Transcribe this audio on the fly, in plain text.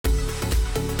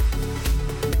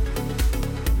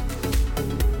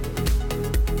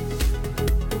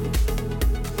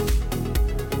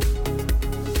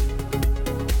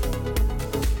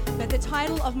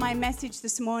of my message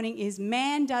this morning is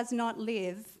man does not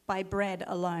live by bread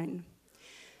alone.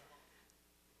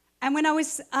 And when I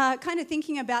was kind of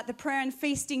thinking about the prayer and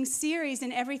feasting series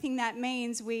and everything that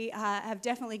means, we have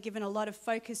definitely given a lot of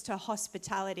focus to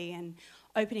hospitality and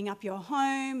opening up your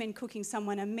home and cooking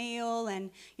someone a meal, and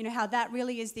you know how that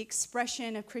really is the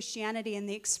expression of Christianity and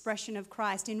the expression of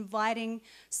Christ, inviting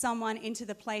someone into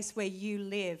the place where you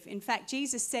live. In fact,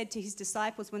 Jesus said to his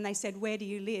disciples when they said, "Where do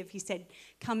you live?" He said,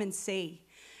 "Come and see."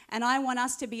 And I want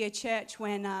us to be a church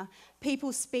when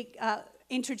people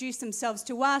introduce themselves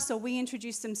to us, or we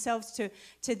introduce themselves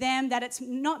to them, that it's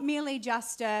not merely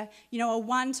just a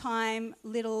one-time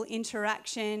little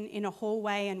interaction in a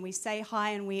hallway and we say hi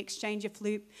and we exchange a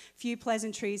few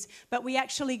pleasantries, but we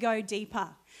actually go deeper.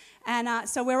 And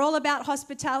so we're all about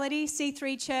hospitality.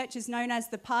 C3 Church is known as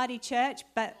the party church,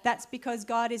 but that's because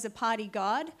God is a party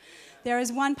God. There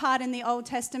is one part in the Old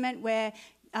Testament where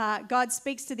God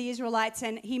speaks to the Israelites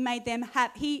and he made them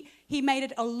he made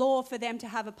it a law for them to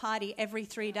have a party every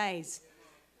 3 days.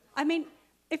 I mean,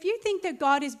 if you think that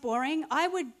God is boring, I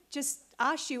would just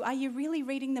ask you, are you really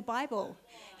reading the Bible?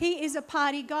 He is a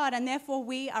party God, and therefore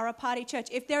we are a party church.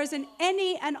 If there is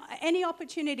any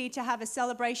opportunity to have a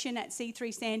celebration at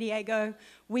C3 San Diego,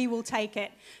 we will take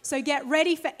it. So get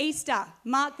ready for Easter.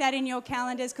 Mark that in your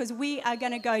calendars, because we are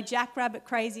going to go jackrabbit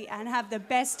crazy and have the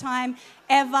best time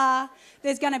ever.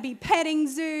 There's going to be petting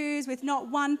zoos with not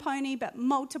one pony but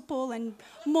multiple, and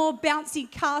more bouncy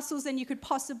castles than you could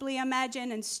possibly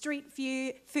imagine, and street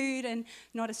food, and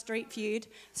not a street food,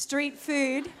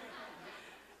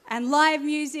 and live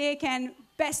music, and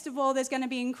best of all, there's going to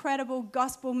be incredible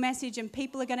gospel message, and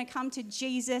people are going to come to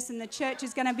Jesus, and the church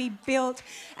is going to be built,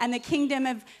 and the kingdom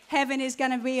of heaven is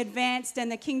going to be advanced, and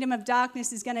the kingdom of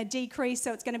darkness is going to decrease,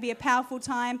 so it's going to be a powerful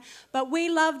time. But we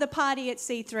love the party at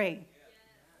C3.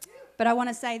 But I want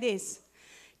to say this.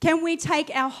 Can we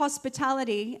take our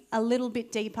hospitality a little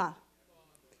bit deeper?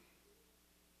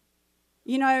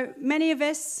 You know, many of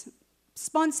us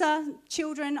sponsor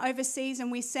children overseas,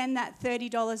 and we send that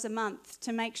 $30 a month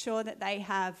to make sure that they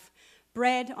have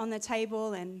bread on the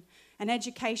table and an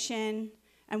education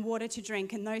and water to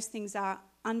drink, and those things are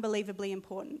unbelievably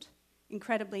important,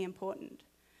 incredibly important.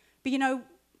 But you know,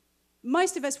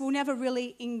 most of us will never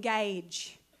really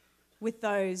engage with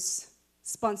those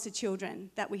sponsored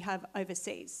children that we have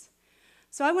overseas.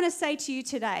 So I want to say to you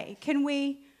today, can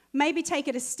we maybe take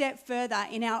it a step further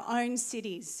in our own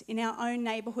cities, in our own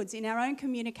neighborhoods, in our own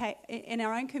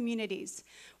communities,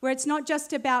 where it's not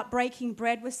just about breaking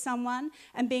bread with someone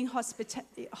and being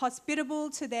hospitable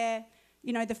to their,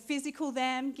 the physical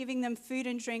them, giving them food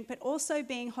and drink, but also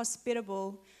being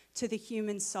hospitable to the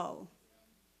human soul.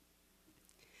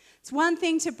 It's one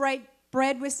thing to break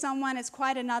bread with someone, it's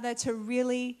quite another to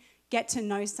really get to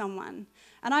know someone.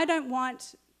 And I don't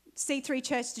want C3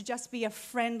 Church to just be a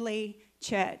friendly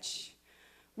church.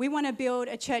 We want to build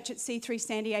a church at C3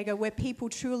 San Diego where people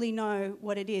truly know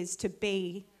what it is to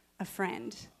be a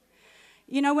friend.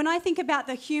 You know, when I think about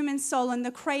the human soul and the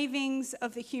cravings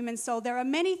of the human soul, there are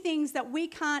many things that we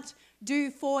can't do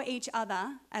for each other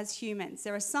as humans.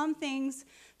 There are some things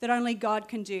that only God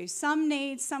can do, some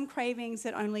needs, some cravings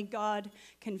that only God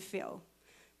can fill.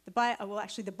 The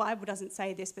Bible doesn't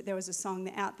say this, but there was a song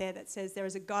out there that says there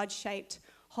is a God-shaped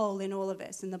hole in all of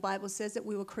us. And the Bible says that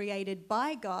we were created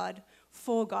by God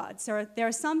for God. So there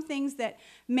are some things that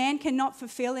man cannot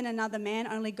fulfill in another man.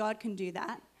 Only God can do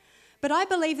that. But I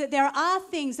believe that there are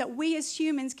things that we as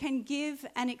humans can give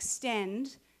and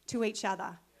extend to each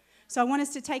other. So I want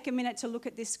us to take a minute to look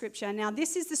at this scripture. Now,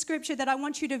 this is the scripture that I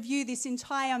want you to view this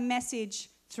entire message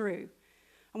through.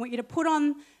 I want you to put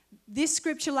on this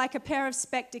scripture like a pair of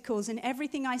spectacles, and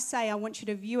everything I say, I want you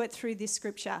to view it through this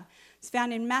scripture. It's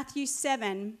found in Matthew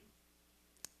 7,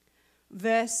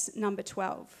 verse number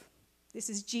 12. This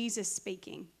is Jesus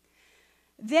speaking.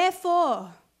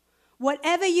 Therefore,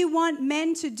 whatever you want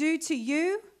men to do to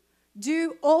you,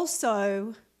 do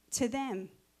also to them.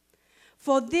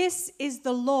 For this is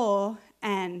the law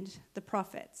and the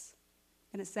prophets.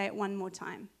 I'm going to say it one more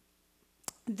time.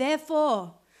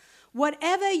 Therefore,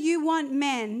 whatever you want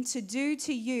men to do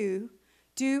to you,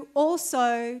 do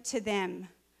also to them.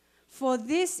 For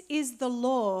this is the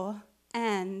law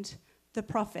and the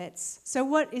prophets. So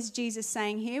what is Jesus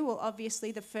saying here? Well,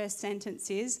 obviously the first sentence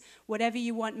is, whatever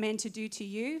you want men to do to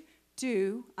you,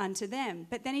 do unto them.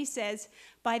 But then he says,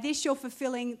 by this you're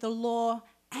fulfilling the law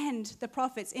and the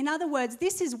prophets. In other words,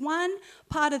 this is one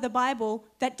part of the Bible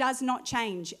that does not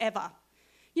change ever.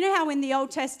 You know how in the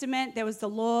Old Testament there was the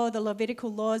law, the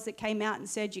Levitical laws that came out and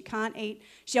said you can't eat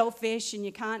shellfish and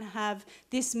you can't have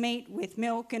this meat with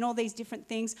milk and all these different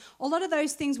things. A lot of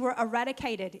those things were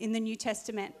eradicated in the New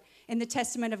Testament. in the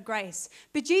Testament of Grace.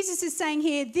 But Jesus is saying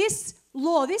here, this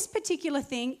law, this particular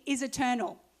thing is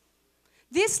eternal.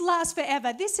 This lasts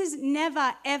forever. This is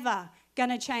never, ever going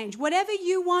to change. Whatever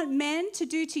you want men to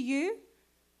do to you,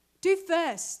 do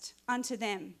first unto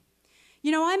them.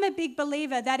 You know, I'm a big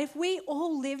believer that if we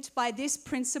all lived by this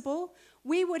principle,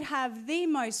 we would have the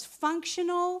most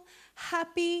functional,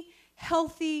 happy,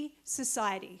 healthy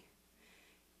society.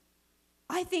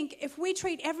 I think if we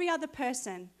treat every other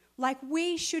person like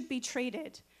we should be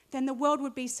treated, then the world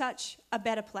would be such a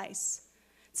better place.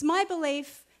 It's my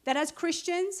belief that as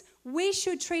Christians, we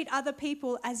should treat other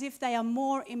people as if they are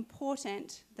more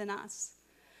important than us.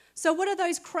 So what are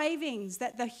those cravings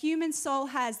that the human soul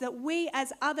has that we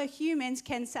as other humans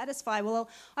can satisfy? Well,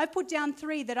 I've put down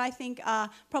 3 that I think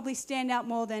probably stand out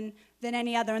more than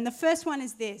any other. And the first one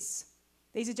is this.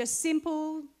 These are just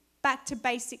simple, back to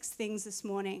basics things this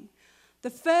morning. The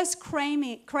first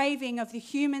craving of the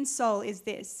human soul is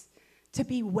this, to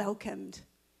be welcomed.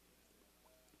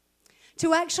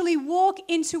 To actually walk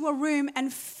into a room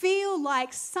and feel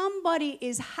like somebody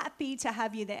is happy to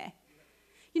have you there.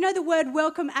 You know, the word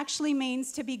welcome actually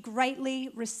means to be greatly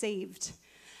received.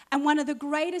 And one of the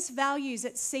greatest values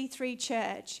at C3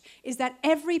 Church is that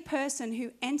every person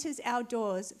who enters our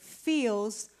doors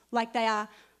feels like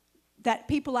that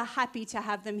people are happy to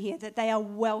have them here, that they are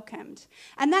welcomed.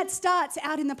 And that starts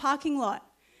out in the parking lot.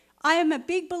 I am a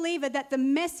big believer that the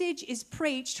message is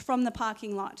preached from the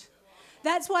parking lot.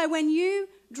 That's why when you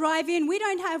drive in, we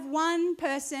don't have one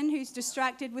person who's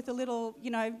distracted with a little,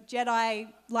 Jedi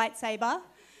lightsaber.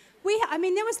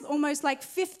 There was almost like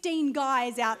 15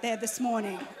 guys out there this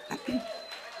morning.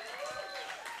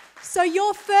 So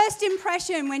your first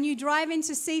impression when you drive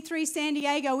into C3 San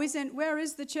Diego isn't, where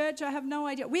is the church? I have no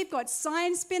idea. We've got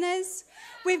sign spinners.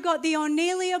 We've got the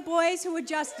Ornelia boys who are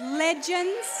just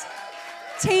legends.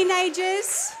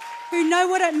 Teenagers who know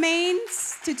what it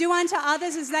means to do unto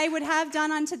others as they would have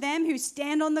done unto them, who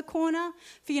stand on the corner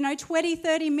for, 20,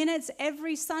 30 minutes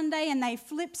every Sunday and they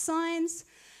flip signs.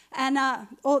 And,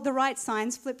 or the right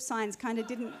signs, flip signs kind of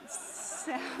didn't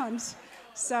sound,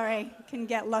 sorry, can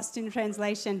get lost in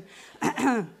translation.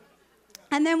 And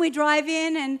then we drive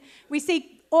in and we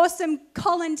see awesome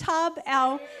Colin Tubb,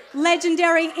 our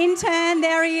legendary intern,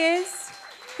 there he is,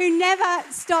 who never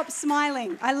stops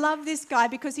smiling. I love this guy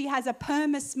because he has a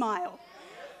perma smile.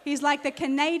 He's like the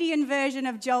Canadian version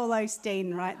of Joel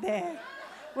Osteen right there.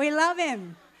 We love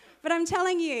him. But I'm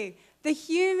telling you, the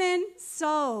human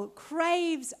soul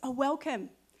craves a welcome.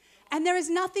 And there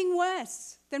is nothing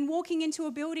worse than walking into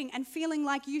a building and feeling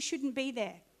like you shouldn't be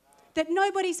there, that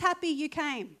nobody's happy you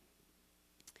came.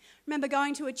 I remember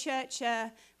going to a church,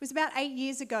 it was about 8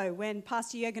 years ago when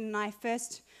Pastor Jurgen and I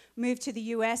first moved to the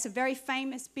US, a very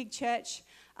famous big church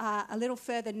a little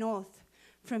further north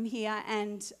from here.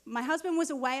 And my husband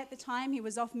was away at the time. He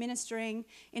was off ministering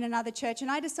in another church. And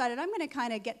I decided I'm going to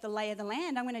kind of get the lay of the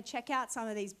land. I'm going to check out some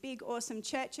of these big, awesome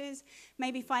churches,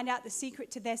 maybe find out the secret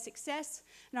to their success.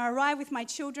 And I arrived with my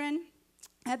children.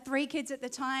 I had 3 kids at the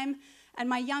time. And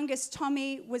my youngest,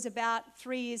 Tommy, was about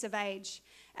 3 years of age.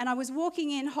 And I was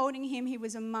walking in, holding him. He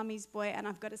was a mummy's boy. And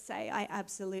I've got to say, I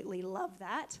absolutely love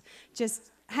that. Just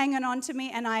hanging on to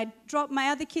me, and I dropped my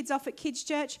other kids off at kids'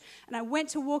 church, and I went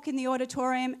to walk in the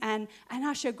auditorium, and an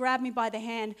usher grabbed me by the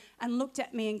hand and looked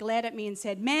at me and glared at me and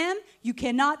said, "Ma'am, you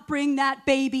cannot bring that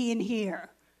baby in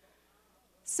here."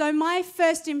 So my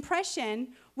first impression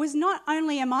was not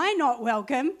only am I not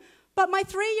welcome, but my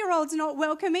 3-year-old's not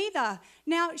welcome either.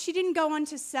 Now, she didn't go on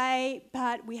to say,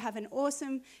 but we have an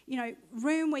awesome,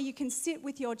 room where you can sit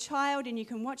with your child and you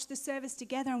can watch the service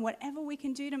together and whatever we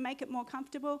can do to make it more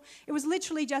comfortable. It was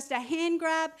literally just a hand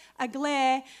grab, a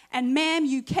glare, and ma'am,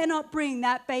 you cannot bring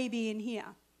that baby in here.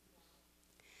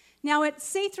 Now, at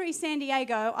C3 San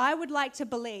Diego, I would like to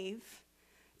believe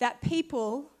that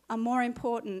people are more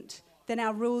important than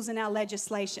our rules and our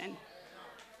legislation.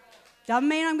 Doesn't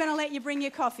mean I'm going to let you bring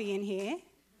your coffee in here.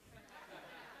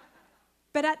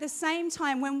 But at the same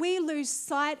time, when we lose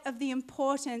sight of the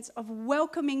importance of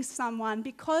welcoming someone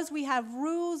because we have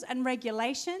rules and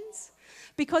regulations,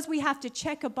 because we have to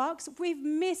check a box, we've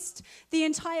missed the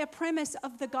entire premise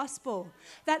of the gospel,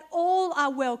 that all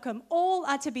are welcome, all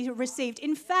are to be received.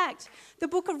 In fact, the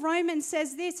book of Romans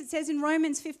says this, it says in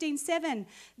Romans 15:7,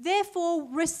 "Therefore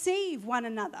receive one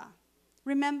another."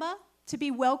 Remember? To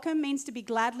be welcome means to be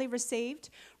gladly received.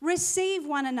 Receive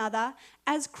one another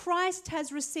as Christ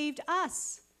has received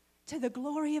us to the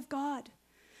glory of God.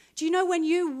 Do you know when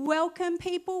you welcome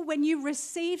people, when you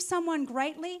receive someone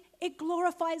greatly, it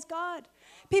glorifies God.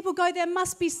 People go, there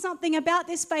must be something about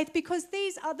this faith because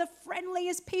these are the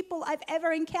friendliest people I've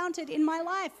ever encountered in my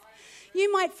life.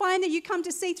 You might find that you come to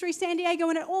C3 San Diego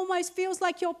and it almost feels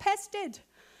like you're pestered.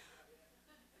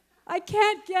 I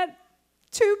can't get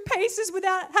 2 paces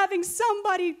without having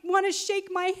somebody want to shake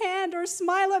my hand or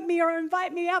smile at me or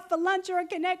invite me out for lunch or a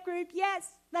connect group. Yes,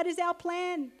 that is our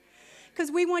plan. Because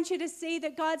we want you to see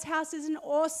that God's house is an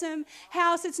awesome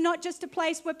house. It's not just a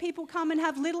place where people come and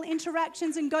have little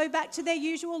interactions and go back to their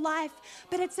usual life,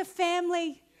 but it's a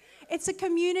family. It's a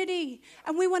community.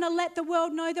 And we want to let the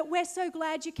world know that we're so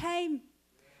glad you came.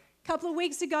 A couple of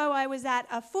weeks ago, I was at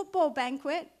a football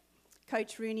banquet.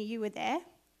 Coach Rooney, you were there.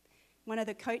 One of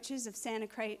the coaches of Santa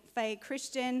Fe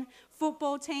Christian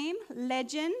football team,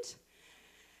 legend.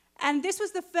 And this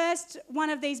was the first one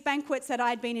of these banquets that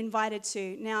I'd been invited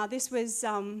to. Now, this was,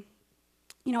 a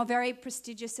very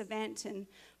prestigious event. And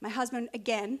my husband,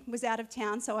 again, was out of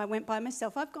town, so I went by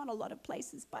myself. I've gone a lot of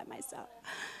places by myself.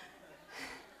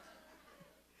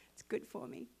 It's good for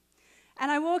me. And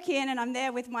I walk in, and I'm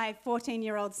there with my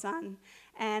 14-year-old son.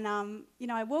 And,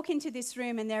 I walk into this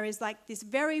room, and there is like this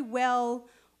very well-organized,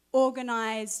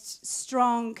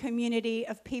 strong community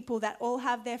of people that all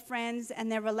have their friends and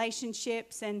their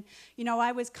relationships. And,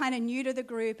 I was kind of new to the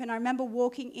group, and I remember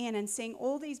walking in and seeing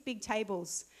all these big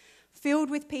tables filled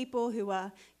with people who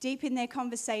are deep in their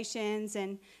conversations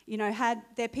and, had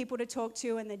their people to talk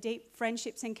to and their deep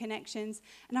friendships and connections.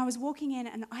 And I was walking in,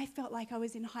 and I felt like I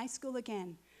was in high school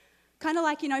again. Kind of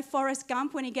like, Forrest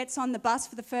Gump when he gets on the bus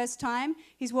for the first time.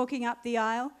 He's walking up the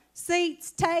aisle.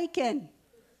 Seats taken.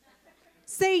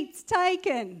 Seats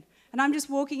taken. And I'm just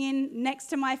walking in next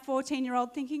to my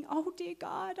 14-year-old thinking, oh, dear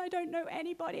God, I don't know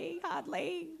anybody,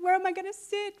 hardly. Where am I going to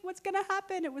sit? What's going to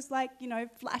happen? It was like,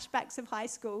 flashbacks of high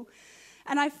school.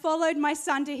 And I followed my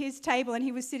son to his table, and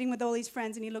he was sitting with all his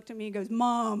friends, and he looked at me and goes,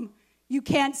 Mom, you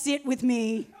can't sit with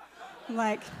me. I'm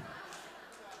like,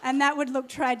 and that would look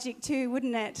tragic too,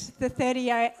 wouldn't it? The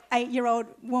 38-year-old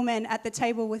woman at the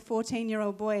table with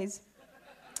 14-year-old boys.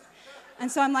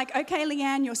 And so I'm like, okay,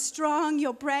 Leanne, you're strong,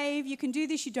 you're brave, you can do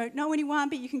this, you don't know anyone,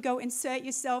 but you can go insert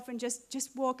yourself and just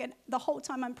walk. And the whole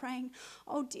time I'm praying,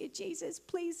 oh, dear Jesus,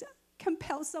 please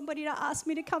compel somebody to ask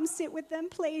me to come sit with them,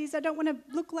 please. I don't want to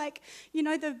look like,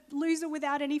 the loser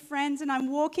without any friends. And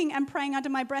I'm walking and praying under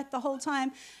my breath the whole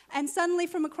time. And suddenly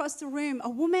from across the room, a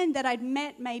woman that I'd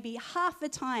met maybe half the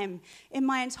time in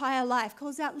my entire life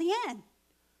calls out, Leanne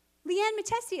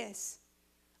Matthesius.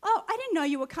 Oh, I didn't know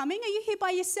you were coming. Are you here by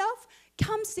yourself?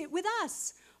 Come sit with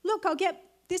us. Look, I'll get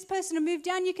this person to move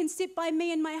down. You can sit by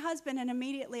me and my husband. And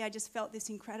immediately I just felt this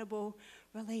incredible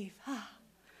relief.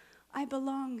 I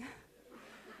belong.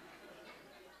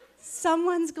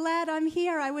 Someone's glad I'm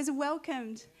here. I was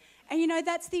welcomed. And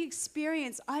that's the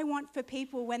experience I want for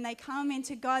people when they come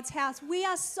into God's house. We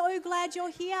are so glad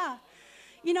you're here.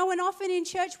 And often in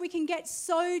church we can get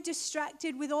so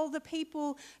distracted with all the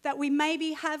people that we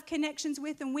maybe have connections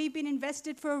with and we've been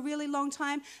invested for a really long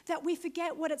time that we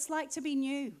forget what it's like to be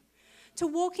new. To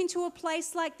walk into a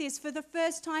place like this for the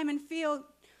first time and feel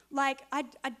like I'm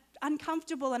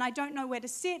uncomfortable and I don't know where to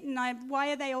sit and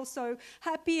why are they all so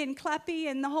happy and clappy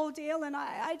and the whole deal and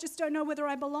I just don't know whether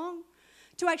I belong.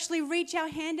 To actually reach our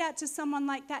hand out to someone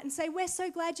like that and say, we're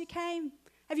so glad you came.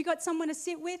 Have you got someone to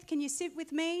sit with? Can you sit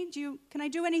with me? Can I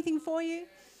do anything for you?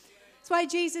 That's why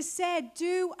Jesus said,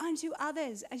 do unto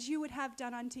others as you would have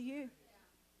done unto you.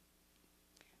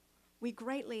 We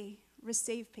greatly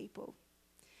receive people.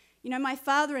 My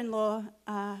father-in-law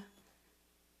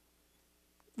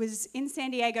was in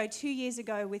San Diego 2 years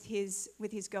ago with his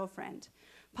girlfriend.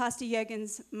 Pastor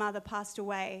Jürgen's mother passed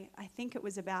away, I think it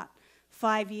was about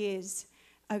 5 years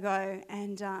ago,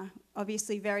 and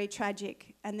obviously very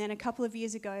tragic. And then a couple of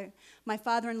years ago, my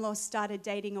father-in-law started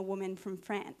dating a woman from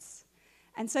France.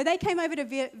 And so they came over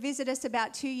to visit us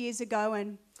about 2 years ago,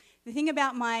 and the thing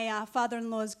about my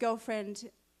father-in-law's girlfriend,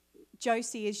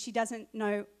 Josie, is she doesn't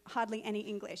know hardly any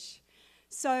English.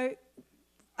 So,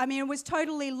 it was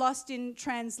totally lost in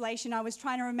translation. I was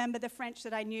trying to remember the French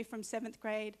that I knew from 7th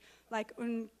grade, like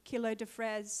un kilo de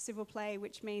fraises, s'il vous plaît,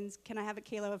 which means, can I have a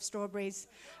kilo of strawberries?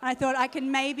 And I thought I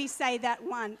can maybe say that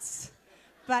once,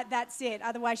 but that's it.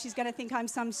 Otherwise, she's going to think I'm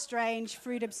some strange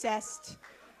fruit-obsessed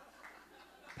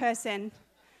person.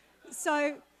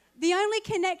 So the only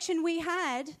connection we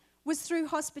had was through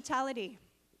hospitality.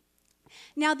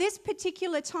 Now, this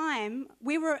particular time,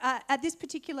 we were at this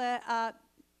particular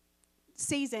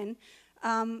season,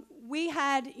 we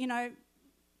had,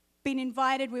 been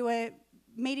invited. We were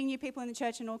meeting new people in the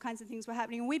church and all kinds of things were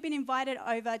happening. And we'd been invited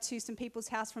over to some people's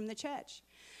house from the church.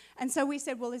 And so we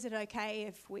said, well, is it okay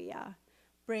if we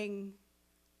bring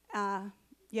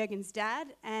Jürgen's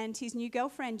dad and his new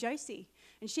girlfriend, Josie?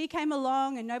 And she came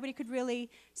along and nobody could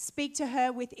really speak to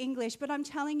her with English. But I'm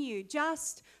telling you,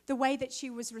 just the way that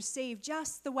she was received,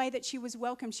 just the way that she was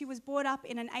welcomed. She was brought up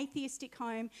in an atheistic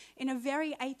home in a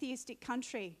very atheistic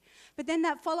country. But then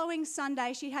that following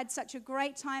Sunday, she had such a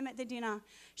great time at the dinner.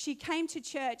 She came to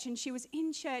church and she was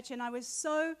in church, and I was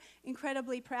so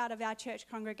incredibly proud of our church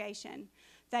congregation.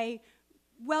 They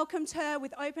welcomed her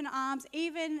with open arms,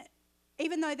 even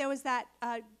though there was that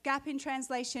gap in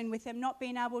translation with them not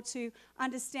being able to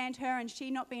understand her and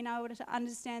she not being able to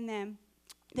understand them.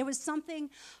 There was something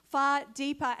far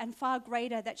deeper and far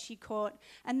greater that she caught,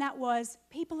 and that was,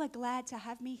 people are glad to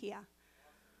have me here.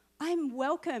 I'm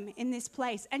welcome in this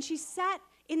place. And she sat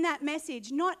in that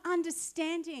message not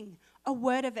understanding a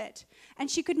word of it. And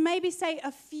she could maybe say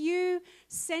a few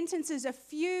sentences, a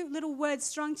few little words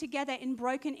strung together in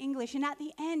broken English. And at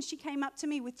the end, she came up to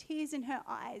me with tears in her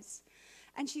eyes.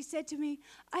 And she said to me,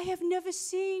 I have never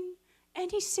seen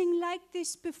anything like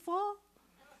this before.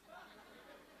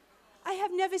 I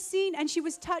have never seen, and she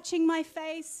was touching my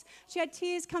face. She had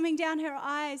tears coming down her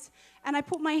eyes. And I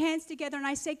put my hands together and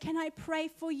I said, can I pray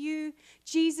for you?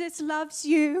 Jesus loves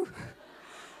you.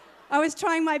 I was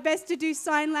trying my best to do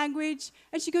sign language.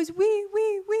 And she goes, wee.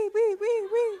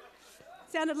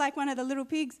 Sounded like one of the little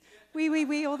pigs.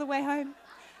 Wee, all the way home.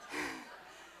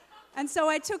 And so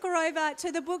I took her over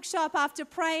to the bookshop after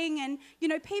praying, and,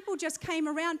 people just came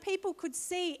around. People could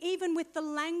see, even with the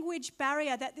language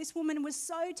barrier, that this woman was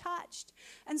so touched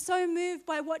and so moved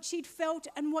by what she'd felt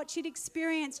and what she'd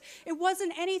experienced. It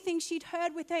wasn't anything she'd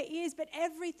heard with her ears, but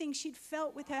everything she'd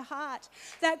felt with her heart.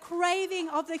 That craving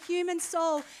of the human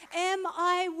soul. Am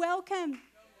I welcome?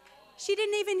 She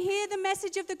didn't even hear the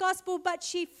message of the gospel, but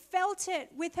she felt it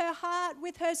with her heart,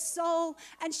 with her soul,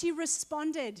 and she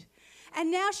responded. And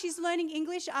now she's learning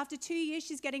English. After 2 years,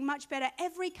 she's getting much better.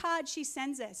 Every card she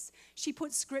sends us, she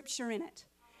puts scripture in it.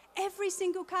 Every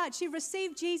single card. She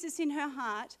received Jesus in her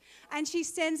heart, and she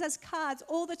sends us cards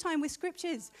all the time with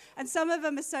scriptures. And some of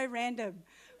them are so random.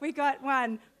 We got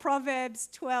one, Proverbs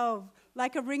 12,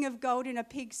 like a ring of gold in a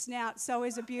pig's snout, so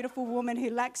is a beautiful woman who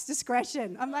lacks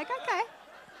discretion. I'm like, okay,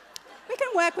 we can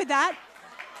work with that.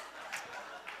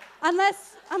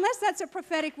 Unless that's a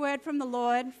prophetic word from the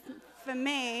Lord. For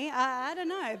me, I don't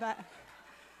know, but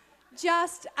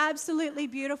just absolutely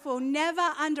beautiful. Never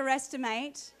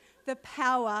underestimate the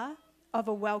power of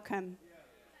a welcome.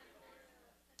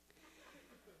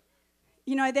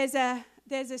 There's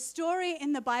a story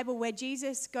in the Bible where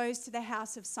Jesus goes to the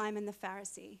house of Simon the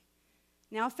Pharisee.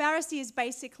 Now, a Pharisee is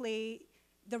basically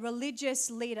the religious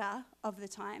leader of the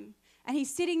time. And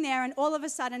he's sitting there, and all of a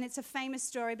sudden, it's a famous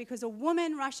story because a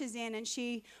woman rushes in, and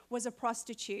she was a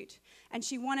prostitute, and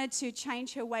she wanted to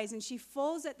change her ways, and she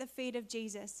falls at the feet of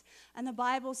Jesus. And the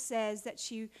Bible says that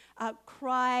she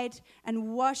cried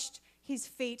and washed his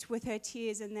feet with her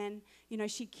tears, and then,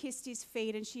 she kissed his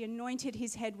feet, and she anointed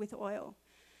his head with oil.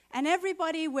 And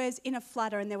everybody was in a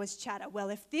flutter, and there was chatter.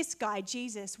 Well, if this guy,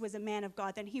 Jesus, was a man of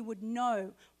God, then he would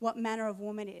know what manner of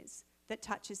woman is that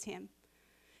touches him.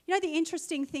 The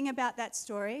interesting thing about that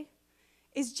story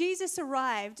is Jesus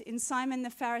arrived in Simon the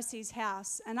Pharisee's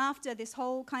house, and after this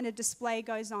whole kind of display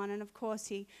goes on, and of course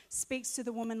he speaks to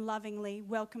the woman lovingly,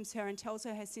 welcomes her, and tells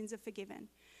her sins are forgiven.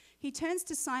 He turns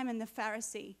to Simon the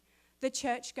Pharisee, the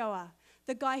churchgoer,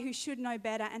 the guy who should know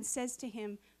better, and says to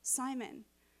him, Simon,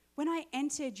 when I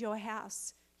entered your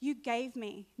house, you gave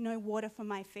me no water for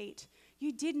my feet.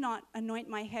 You did not anoint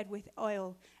my head with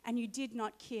oil, and you did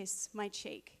not kiss my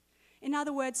cheek. In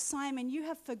other words, Simon, you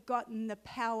have forgotten the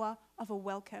power of a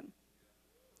welcome.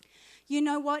 You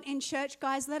know what? In church,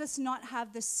 guys, let us not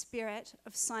have the spirit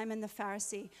of Simon the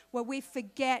Pharisee, where we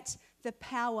forget the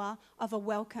power of a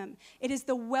welcome. It is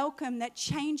the welcome that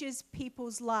changes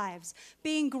people's lives.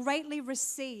 Being greatly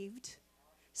received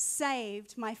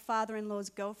saved my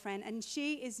father-in-law's girlfriend, and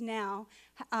she is now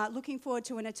looking forward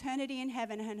to an eternity in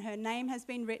heaven, and her name has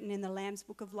been written in the Lamb's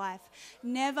Book of Life.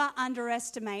 Never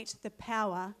underestimate the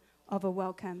power of a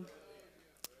welcome.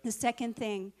 The second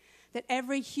thing that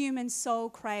every human soul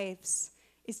craves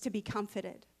is to be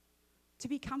comforted. To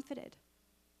be comforted.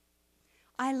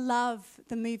 I love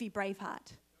the movie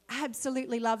Braveheart.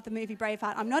 Absolutely love the movie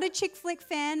Braveheart. I'm not a chick flick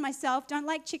fan myself. Don't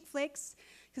like chick flicks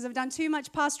because I've done too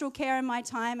much pastoral care in my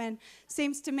time, and it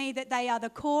seems to me that they are the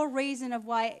core reason of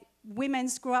why women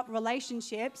screw up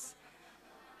relationships.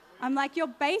 I'm like, you're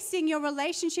basing your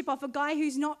relationship off a guy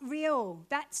who's not real.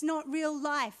 That's not real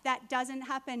life. That doesn't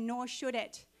happen, nor should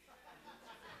it.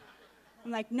 I'm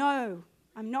like, no,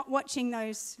 I'm not watching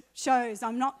those shows.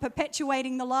 I'm not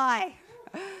perpetuating the lie.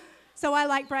 So I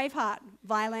like Braveheart.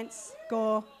 Violence,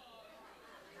 gore,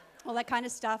 all that kind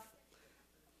of stuff,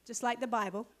 just like the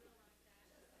Bible.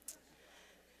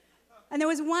 And there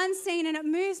was one scene, and it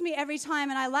moves me every time,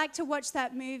 and I like to watch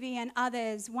that movie and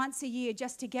others once a year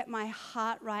just to get my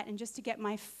heart right and just to get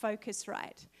my focus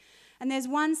right. And there's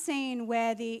one scene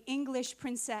where the English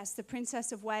princess, the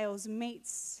Princess of Wales,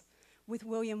 meets with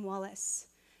William Wallace.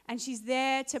 And she's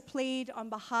there to plead on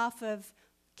behalf of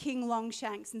King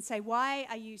Longshanks and say, why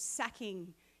are you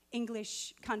sacking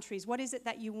English countries? What is it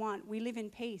that you want? We live in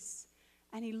peace.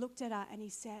 And he looked at her and he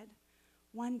said,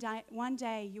 one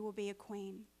day you will be a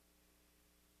queen.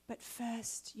 But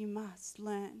first you must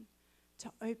learn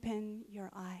to open your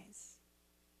eyes.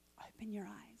 Open your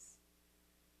eyes.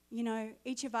 You know,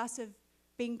 each of us have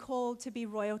been called to be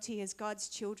royalty as God's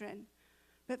children.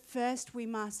 But first we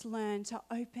must learn to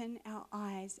open our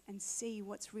eyes and see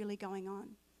what's really going on.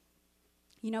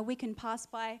 You know, we can pass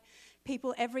by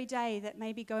people every day that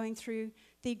may be going through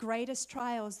the greatest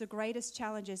trials, the greatest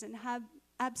challenges, and have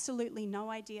absolutely no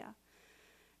idea.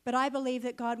 But I believe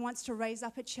that God wants to raise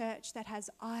up a church that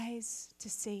has eyes to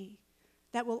see,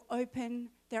 that will open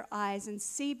their eyes and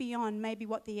see beyond maybe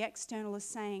what the external is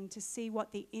saying, to see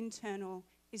what the internal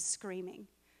is screaming.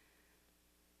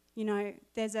 You know,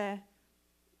 there's an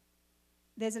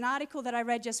article that I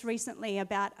read just recently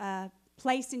about a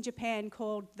place in Japan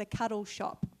called the Cuddle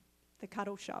Shop. The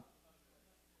Cuddle Shop.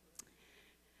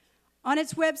 On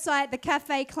its website, the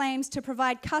cafe claims to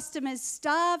provide customers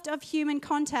starved of human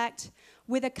contact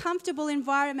with a comfortable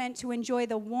environment to enjoy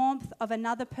the warmth of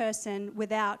another person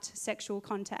without sexual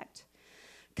contact.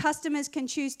 Customers can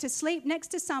choose to sleep next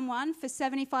to someone for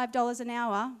 $75 an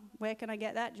hour. Where can I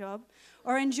get that job?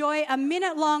 Or enjoy a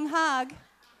minute-long hug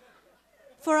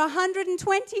for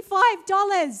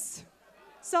 $125.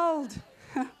 Sold.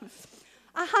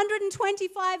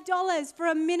 $125 for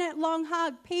a minute-long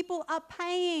hug. People are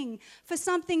paying for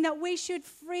something that we should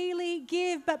freely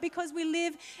give, but because we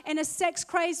live in a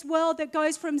sex-crazed world that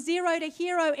goes from zero to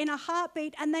hero in a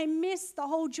heartbeat, and they miss the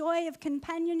whole joy of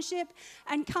companionship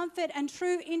and comfort and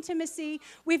true intimacy,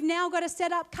 we've now got to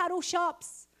set up cuddle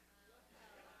shops.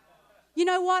 You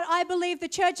know what? I believe the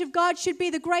Church of God should be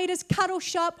the greatest cuddle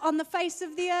shop on the face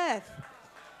of the earth.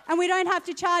 And we don't have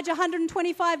to charge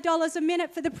 $125 a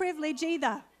minute for the privilege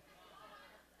either.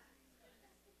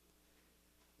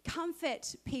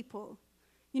 Comfort people.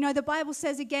 You know, the Bible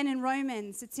says again in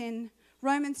Romans, it's in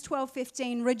Romans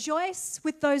 12:15, rejoice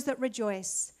with those that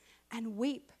rejoice and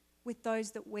weep with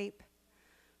those that weep.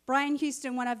 Brian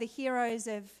Houston, one of the heroes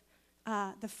of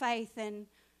the faith and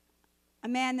a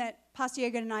man that Pastor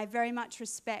Jürgen and I very much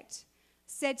respect,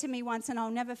 said to me once, and I'll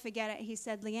never forget it, he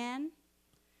said, Leanne,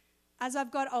 as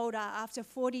I've got older, after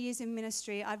 40 years in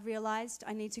ministry, I've realized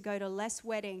I need to go to less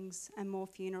weddings and more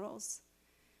funerals.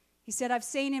 He said, I've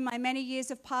seen in my many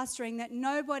years of pastoring that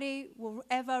nobody will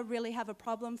ever really have a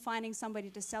problem finding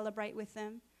somebody to celebrate with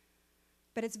them,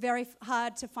 but it's very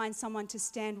hard to find someone to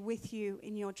stand with you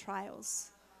in your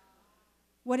trials.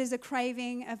 What is a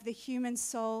craving of the human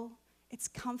soul? It's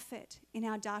comfort in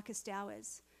our darkest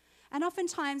hours. And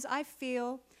oftentimes I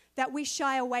feel that we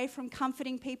shy away from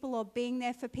comforting people or being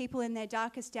there for people in their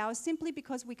darkest hours simply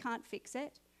because we can't fix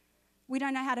it. We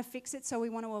don't know how to fix it, so we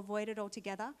want to avoid it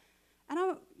altogether.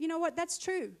 And you know what? That's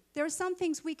true. There are some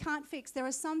things we can't fix. There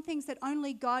are some things that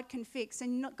only God can fix.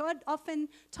 And God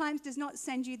oftentimes does not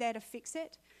send you there to fix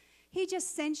it. He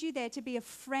just sends you there to be a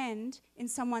friend in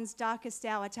someone's darkest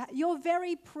hour. Your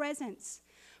very presence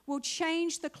will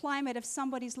change the climate of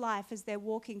somebody's life as they're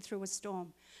walking through a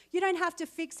storm. You don't have to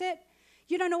fix it.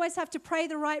 You don't always have to pray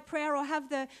the right prayer or have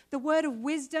the word of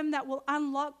wisdom that will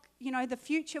unlock, the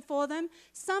future for them.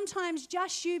 Sometimes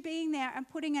just you being there and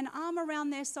putting an arm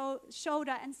around their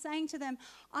shoulder and saying to them,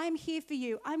 I'm here for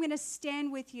you. I'm going to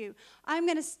stand with you. I'm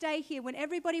going to stay here. When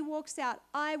everybody walks out,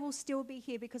 I will still be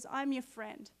here because I'm your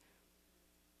friend.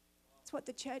 That's what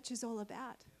the church is all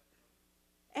about.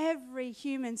 Every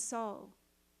human soul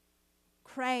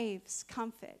craves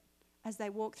comfort as they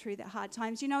walk through their hard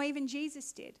times. Even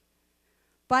Jesus did.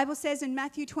 Bible says in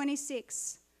Matthew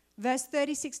 26, verse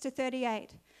 36 to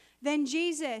 38, then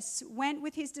Jesus went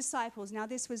with his disciples. Now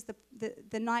this was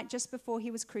the night just before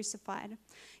he was crucified.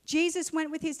 Jesus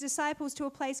went with his disciples to a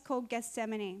place called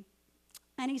Gethsemane.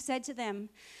 And he said to them,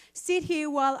 sit here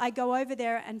while I go over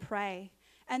there and pray.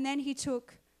 And then he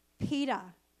took Peter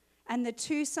and the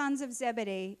two sons of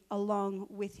Zebedee along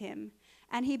with him.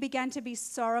 And he began to be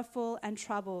sorrowful and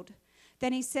troubled.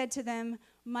 Then he said to them,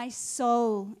 my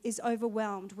soul is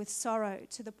overwhelmed with sorrow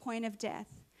to the point of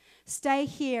death. Stay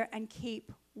here and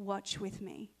keep watch with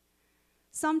me.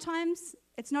 Sometimes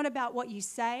it's not about what you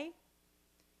say.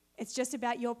 It's just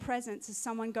about your presence as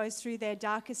someone goes through their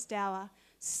darkest hour.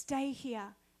 Stay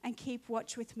here and keep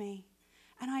watch with me.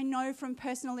 And I know from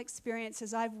personal experience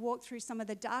as I've walked through some of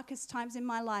the darkest times in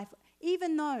my life,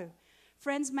 Even though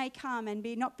friends may come and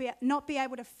not be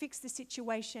able to fix the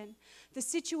situation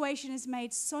is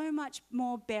made so much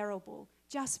more bearable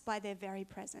just by their very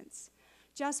presence,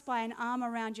 just by an arm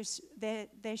around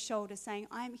their shoulder saying,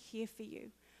 I'm here for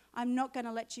you. I'm not going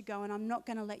to let you go, and I'm not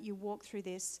going to let you walk through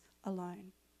this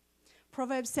alone.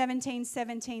 Proverbs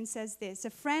 17:17 says this, a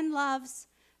friend loves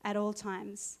at all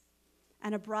times,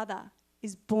 and a brother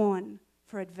is born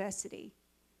for adversity.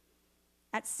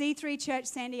 At C3 Church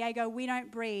San Diego, we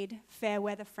don't breed fair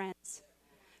weather friends.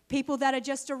 People that are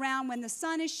just around when the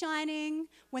sun is shining,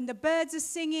 when the birds are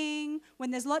singing, when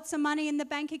there's lots of money in the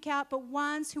bank account, but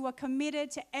ones who are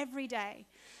committed to every day.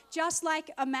 Just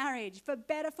like a marriage, for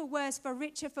better, for worse, for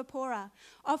richer, for poorer.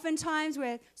 Oftentimes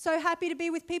we're so happy to be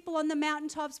with people on the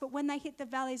mountaintops, but when they hit the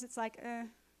valleys, it's like,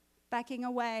 backing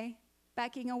away.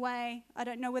 I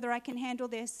don't know whether I can handle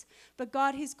this. But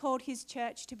God has called his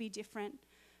church to be different.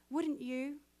 Wouldn't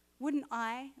you? Wouldn't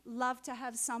I love to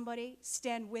have somebody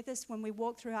stand with us when we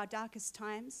walk through our darkest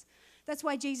times? That's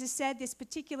why Jesus said this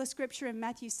particular scripture in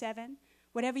Matthew 7,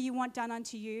 whatever you want done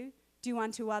unto you, do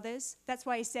unto others. That's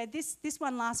why he said this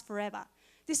one lasts forever.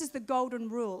 This is the golden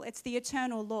rule. It's the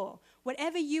eternal law.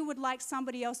 Whatever you would like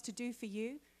somebody else to do for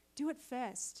you, do it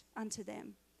first unto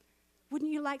them.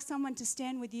 Wouldn't you like someone to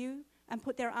stand with you and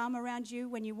put their arm around you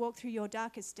when you walk through your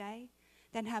darkest day?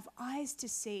 Then have eyes to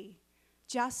see,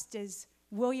 just as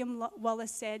William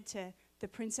Wallace said to the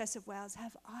Princess of Wales,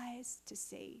 have eyes to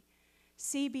see.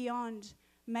 See beyond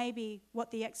maybe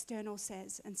what the external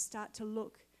says and start to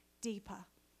look deeper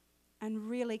and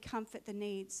really comfort the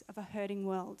needs of a hurting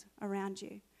world around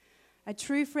you. A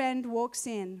true friend walks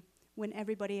in when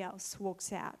everybody else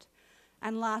walks out.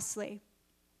 And lastly,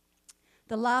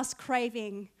 the last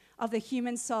craving of the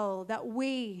human soul that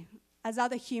we as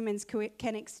other humans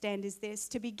can extend is this,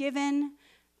 to be given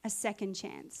a second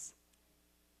chance.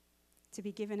 To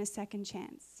be given a second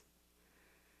chance.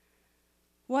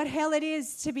 What hell it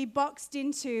is to be boxed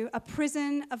into a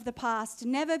prison of the past,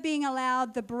 never being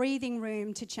allowed the breathing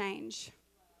room to change.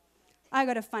 I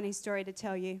got a funny story to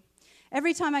tell you.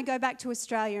 Every time I go back to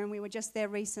Australia, and we were just there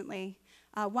recently,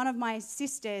 one of my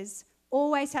sisters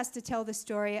always has to tell the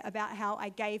story about how I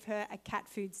gave her a cat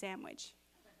food sandwich.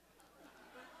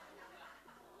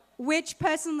 Which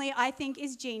personally I think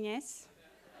is genius.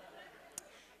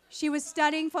 She was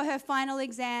studying for her final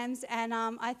exams, and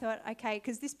I thought, okay,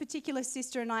 because this particular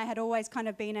sister and I had always kind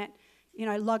of been at,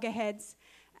 loggerheads.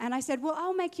 And I said, well,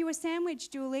 I'll make you a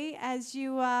sandwich, Julie, as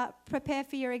you prepare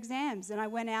for your exams. And I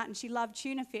went out, and she loved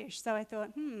tuna fish. So I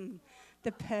thought,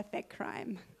 the perfect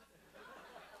crime.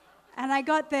 And I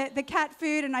got the cat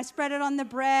food, and I spread it on the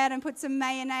bread and put some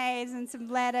mayonnaise and some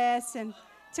lettuce and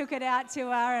took it out to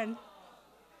her. And,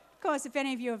 of course, if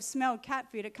any of you have smelled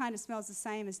cat food, it kind of smells the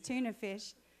same as tuna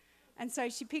fish. And so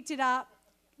she picked it up,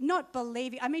 not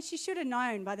believing. I mean, she should have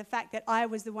known by the fact that I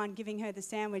was the one giving her the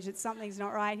sandwich that something's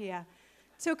not right here.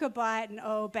 Took a bite, and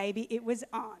oh, baby, it was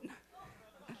on.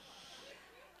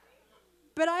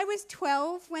 But I was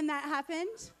 12 when that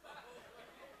happened.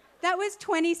 That was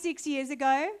 26 years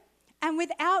ago. And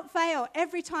without fail,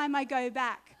 every time I go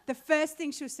back, the first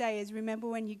thing she'll say is, remember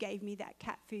when you gave me that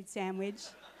cat food sandwich?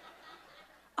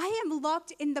 I am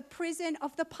locked in the prison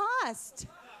of the past.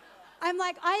 I'm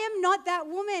like, I am not that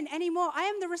woman anymore. I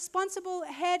am the responsible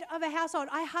head of a household.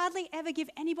 I hardly ever give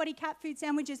anybody cat food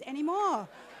sandwiches anymore.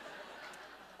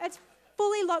 It's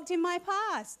fully locked in my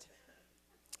past.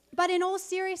 But in all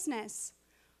seriousness,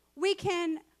 we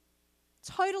can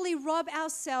totally rob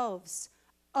ourselves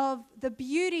of the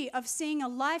beauty of seeing a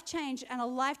life changed and a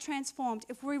life transformed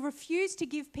if we refuse to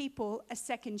give people a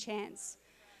second chance.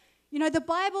 The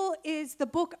Bible is the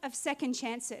book of second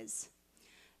chances.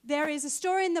 There is a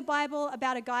story in the Bible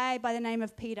about a guy by the name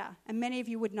of Peter, and many of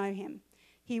you would know him.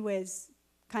 He was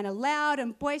kind of loud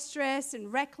and boisterous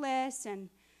and reckless, and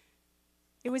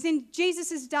it was in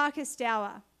Jesus' darkest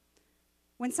hour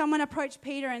when someone approached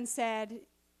Peter and said,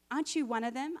 aren't you one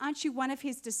of them? Aren't you one of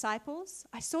his disciples?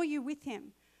 I saw you with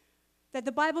him. That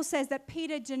the Bible says that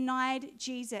Peter denied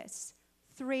Jesus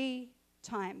 3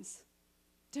 times.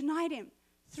 Denied him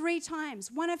 3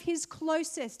 times. One of his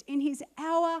closest in his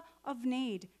hour of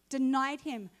need denied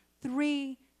him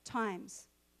 3 times.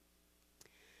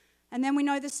 And then we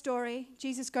know the story.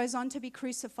 Jesus goes on to be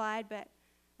crucified,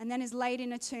 and then is laid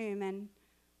in a tomb. And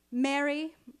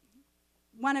Mary,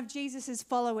 one of Jesus'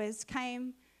 followers,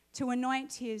 came to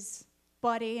anoint his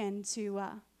body and to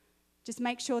just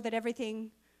make sure that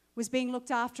everything was being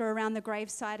looked after around the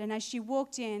gravesite. And as she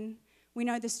walked in, we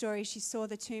know the story, she saw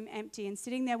the tomb empty, and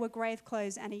sitting there were grave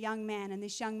clothes and a young man, and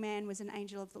this young man was an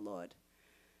angel of the Lord.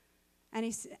 And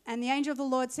the angel of the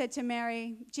Lord said to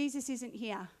Mary, Jesus isn't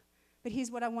here, But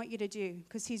here's what I want you to do,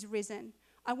 because he's risen.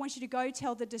 I want you to go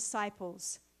tell the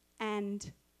disciples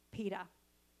and Peter.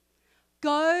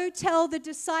 Go tell the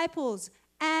disciples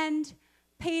and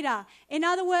Peter. In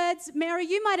other words, Mary,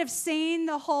 you might have seen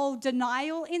the whole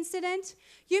denial incident.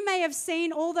 You may have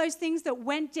seen all those things that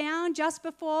went down just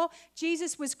before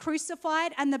Jesus was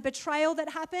crucified and the betrayal that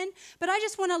happened. But I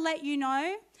just want to let you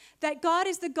know that God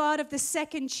is the God of the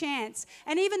second chance.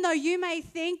 And even though you may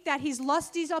think that he's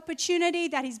lost his opportunity,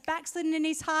 that he's backslidden in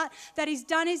his heart, that he's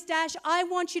done his dash, I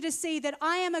want you to see that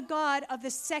I am a God of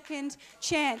the second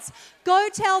chance. Go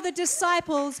tell the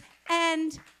disciples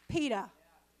and Peter.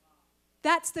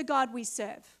 That's the God we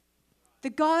serve, the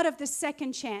God of the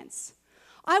second chance.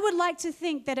 I would like to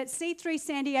think that at C3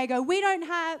 San Diego, we don't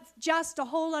have just a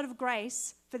whole lot of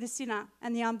grace for the sinner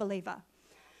and the unbeliever.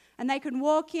 And they can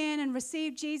walk in and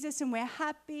receive Jesus and we're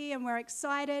happy and we're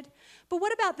excited. But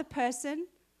what about the person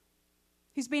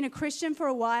who's been a Christian for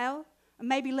a while and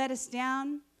maybe let us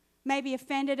down, maybe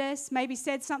offended us, maybe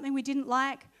said something we didn't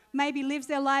like, maybe lives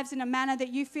their lives in a manner that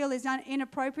you feel is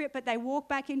inappropriate, but they walk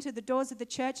back into the doors of the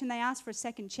church and they ask for a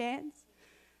second chance?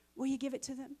 Will you give it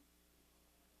to them?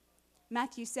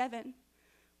 Matthew 7,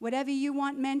 whatever you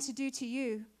want men to do to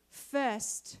you,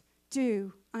 first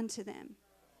do unto them.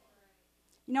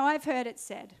 You know, I've heard it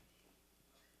said,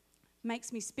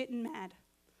 makes me spitting mad,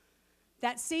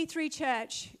 that C3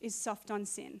 Church is soft on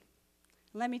sin.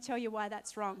 Let me tell you why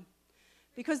that's wrong.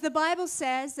 Because the Bible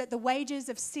says that the wages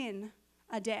of sin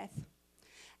are death.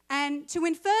 And to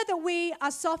infer that we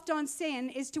are soft on sin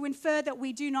is to infer that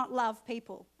we do not love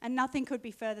people. And nothing could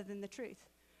be further than the truth.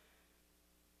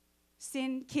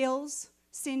 Sin kills,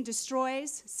 sin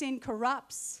destroys, sin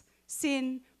corrupts,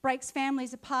 sin breaks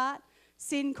families apart,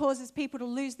 sin causes people to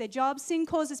lose their jobs, sin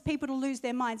causes people to lose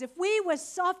their minds. If we were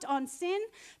soft on sin,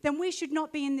 then we should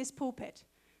not be in this pulpit.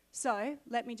 So,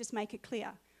 let me just make it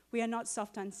clear. We are not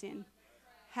soft on sin.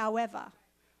 However,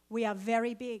 we are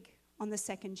very big on the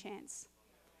second chance.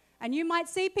 And you might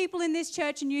see people in this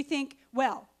church and you think,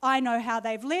 well, I know how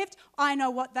they've lived. I know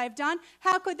what they've done.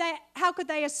 How could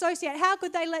they associate? How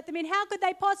could they let them in? How could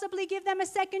they possibly give them a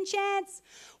second chance?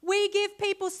 We give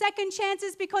people second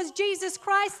chances because Jesus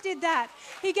Christ did that.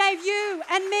 He gave you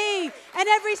and me and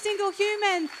every single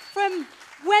human from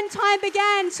when time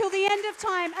began till the end of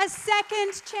time a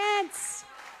second chance.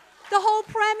 The whole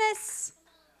premise,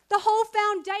 the whole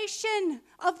foundation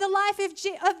of the life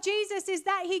of Jesus is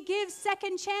that he gives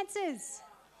second chances.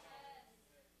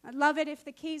 I'd love it if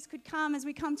the keys could come as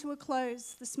we come to a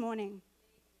close this morning.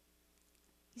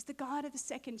 He's the God of the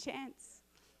second chance.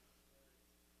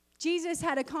 Jesus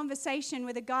had a conversation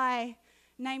with a guy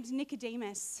named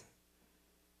Nicodemus.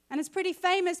 And it's pretty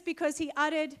famous because he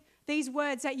uttered these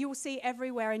words that you'll see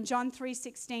everywhere in John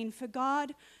 3:16. For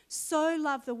God so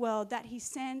loved the world that he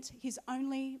sent his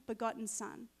only begotten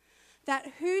Son,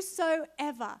 that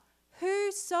whosoever,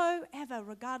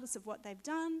 regardless of what they've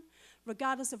done,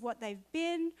 regardless of what they've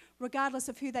been, regardless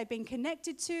of who they've been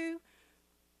connected to,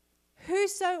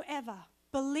 whosoever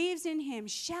believes in him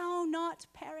shall not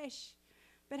perish,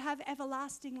 but have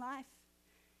everlasting life.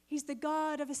 He's the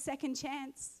God of a second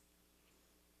chance.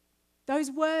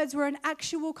 Those words were an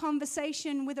actual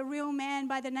conversation with a real man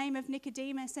by the name of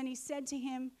Nicodemus, and he said to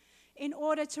him, in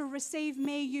order to receive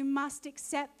me, you must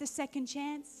accept the second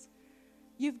chance.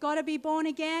 You've got to be born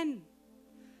again.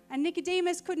 And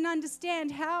Nicodemus couldn't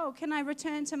understand, how can I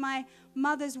return to my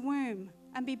mother's womb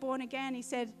and be born again? He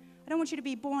said, I don't want you to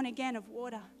be born again of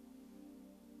water,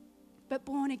 but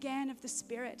born again of the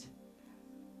Spirit.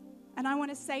 And I want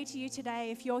to say to you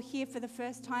today, if you're here for the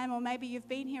first time, or maybe you've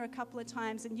been here a couple of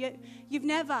times and you've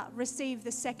never received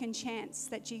the second chance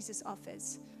that Jesus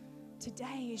offers,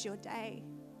 today is your day.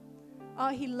 Oh,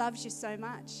 he loves you so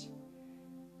much.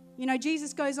 You know,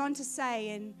 Jesus goes on to say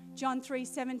in John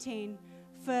 3:17,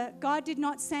 for God did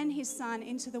not send his Son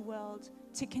into the world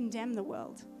to condemn the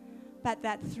world, but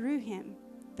that through him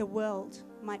the world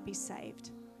might be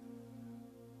saved.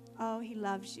 Oh, he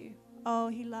loves you. Oh,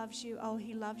 he loves you. Oh,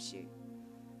 he loves you.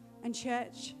 And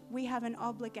church, we have an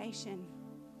obligation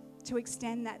to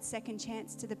extend that second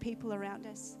chance to the people around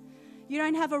us. You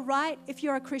don't have a right, if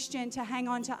you're a Christian, to hang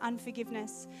on to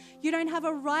unforgiveness. You don't have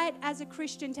a right as a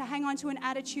Christian to hang on to an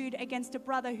attitude against a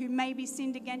brother who maybe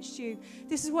sinned against you.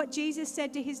 This is what Jesus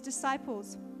said to his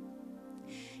disciples.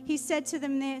 He said to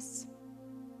them this.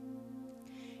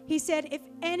 He said, if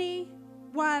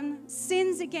anyone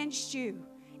sins against you,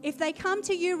 if they come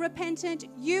to you repentant,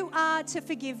 you are to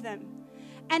forgive them.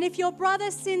 And if your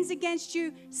brother sins against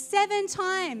you 7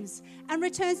 times and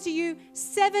returns to you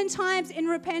 7 times in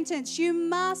repentance, you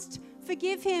must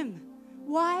forgive him.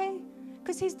 Why?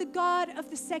 Because he's the God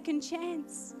of the second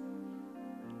chance.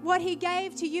 What he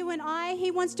gave to you and I, he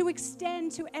wants to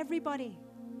extend to everybody.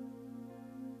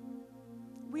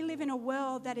 We live in a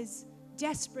world that is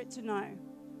desperate to know,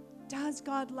 does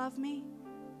God love me?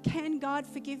 Can God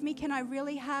forgive me? Can I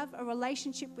really have a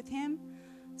relationship with him?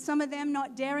 Some of them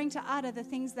not daring to utter the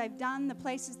things they've done, the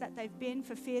places that they've been,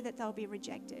 for fear that they'll be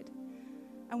rejected.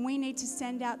 And we need to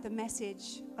send out the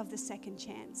message of the second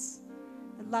chance.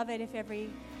 I'd love it if every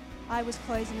eye was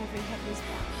closed and every head was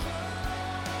bowed.